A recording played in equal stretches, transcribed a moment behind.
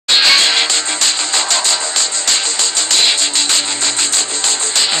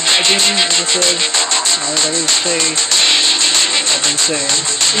again, like I said, all I gotta say, I've been saying,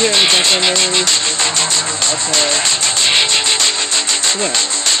 yeah, we got some memories, okay, well,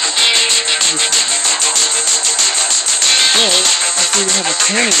 I see we have a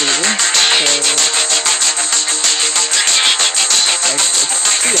Cammy leader, so, let's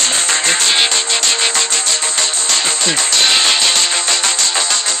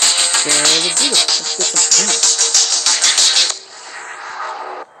get some Cammy.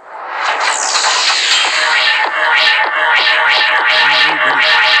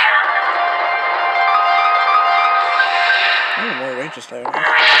 More ranges there.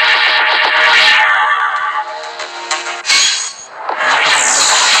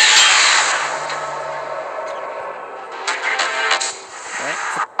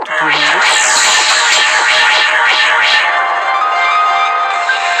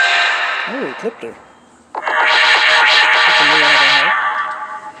 Oh, he clipped her.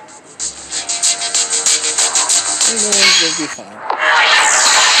 We'll be fine.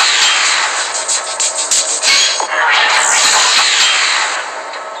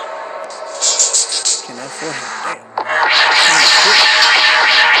 For him, damn.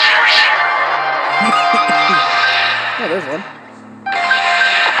 Oh, there's one.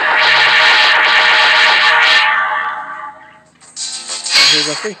 Here's a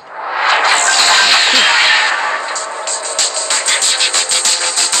free.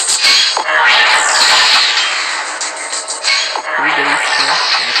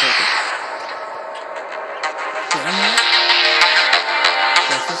 I'll take it.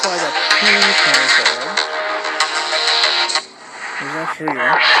 So far I got 2 cards there. There's that free one.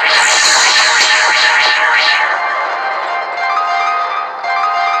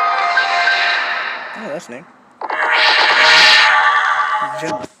 Oh, that's neat.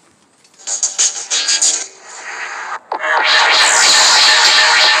 Jump.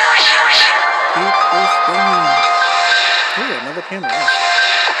 Keep this going. Ooh, another camera.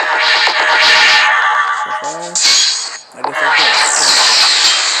 So far, I guess that's it.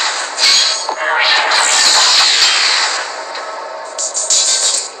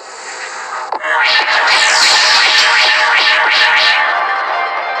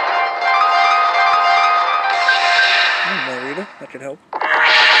 That could help. I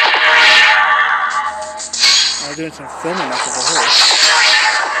was doing some filming after the horse.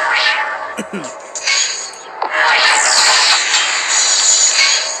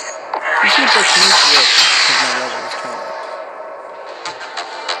 You see if that's needs to work, because my level is kind of...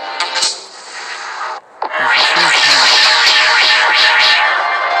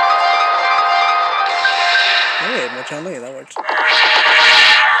 Hey, much on me, that works. I'll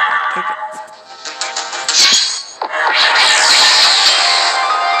take it.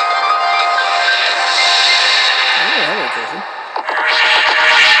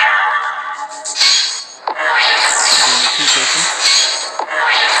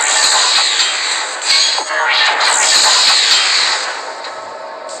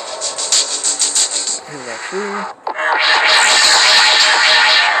 Here's our free.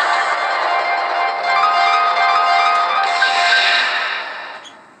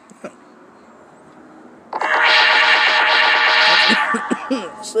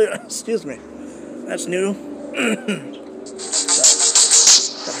 Excuse me. That's new. Got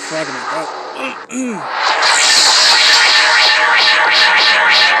a frog in my throat.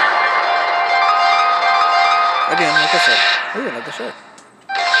 Again, like I said. Ooh, like I said.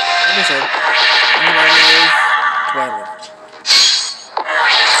 Like I said. Twilight.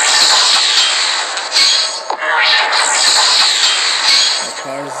 My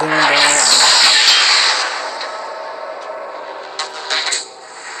car's zoomed out.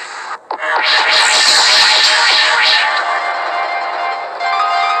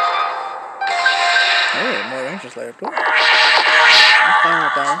 Oh, more ranges later. Cool. I'm fine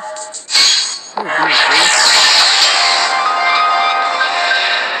with that one.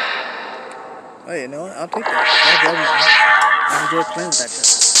 Oh, you know what? I'll take that. I enjoy playing with that guy.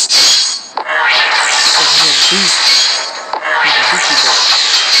 He's a beast. He's a beastie boy.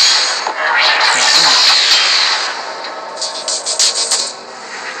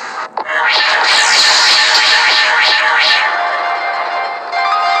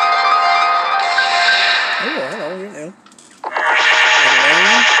 Oh, hello, you're new.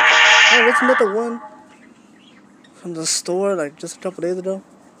 Oh, wasn't that the one from the store like just a couple days ago?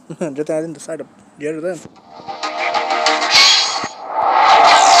 Just I didn't decide to get her then.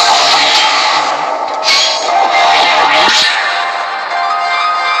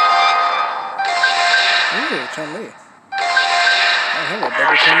 Ooh, Cammy. Oh, hello,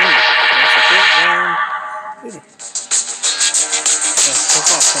 double Cammy. That's a good one. Oh, so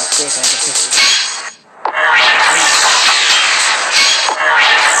far. Not four competition.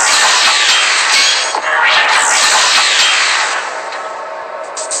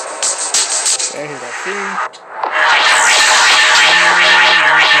 There, here's that free.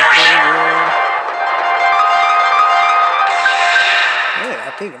 Yeah,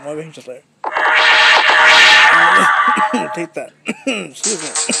 I'll take it. More range just later. Take that. Excuse me.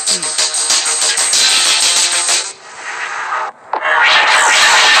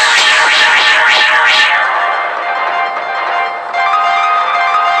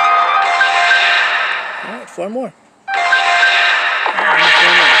 Alright, four more.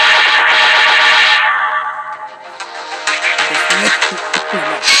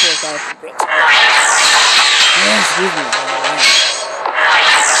 Excuse me.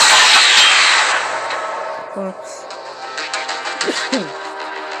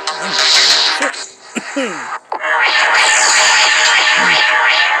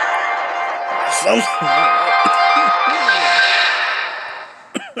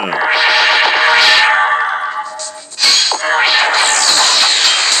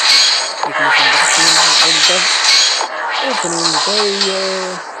 Opening very,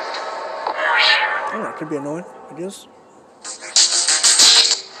 I don't know, it could be annoying, I guess.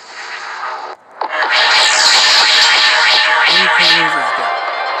 Any cameras is good.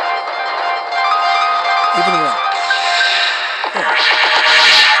 Even one. Yeah.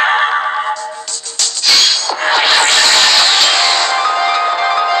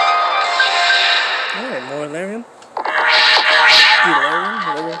 Alright, more Larian. Delarian,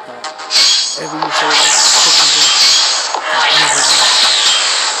 whatever. Whatever you say.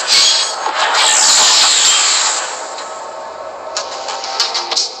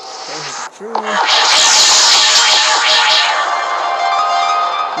 True.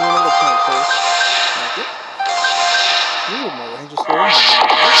 Another point, please. Thank you. Ooh, more range is slow.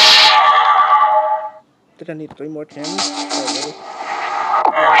 Did I need 3 more Cammys? Oh, really?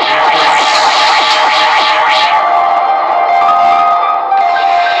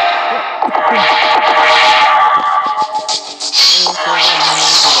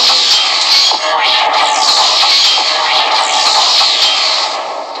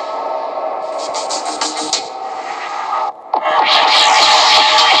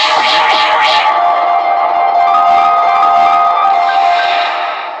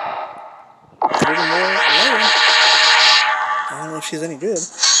 I don't know if she's any good.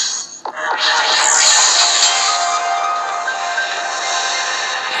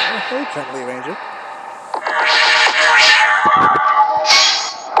 Oh, currently Ranger.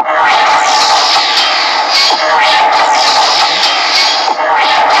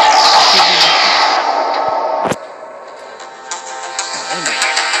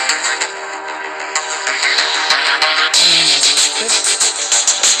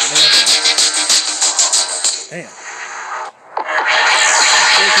 Damn.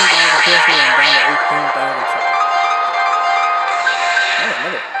 13,000 pesos and down to 18,000 something. Oh,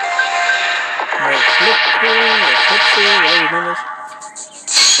 another. More flip pool, or flip pool, whatever his name is.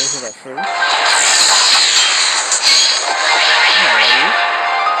 This is that free. Alright.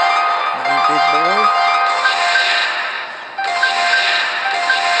 These big boys.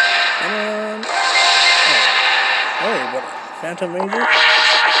 Come on. Oh. Hey, what? Phantom Ranger?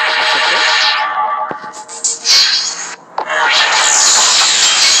 That's a bit.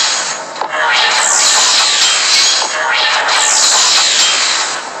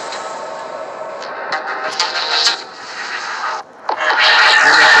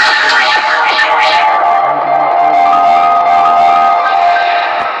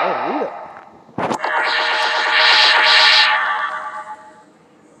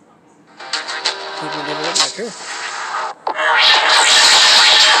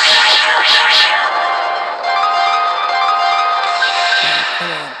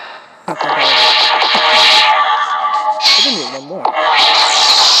 One more.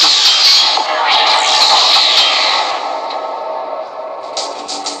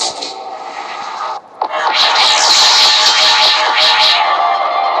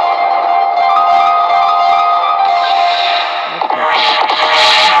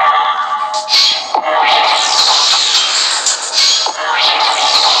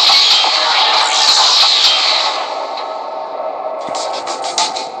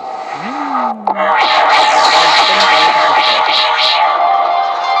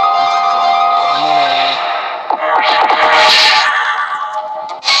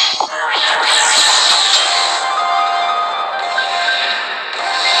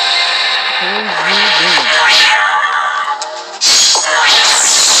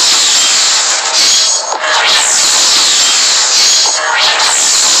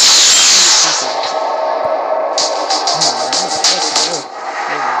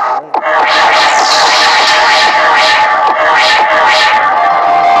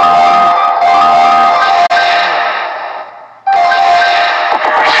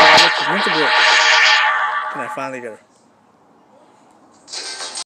 Winter break. Can I finally get her?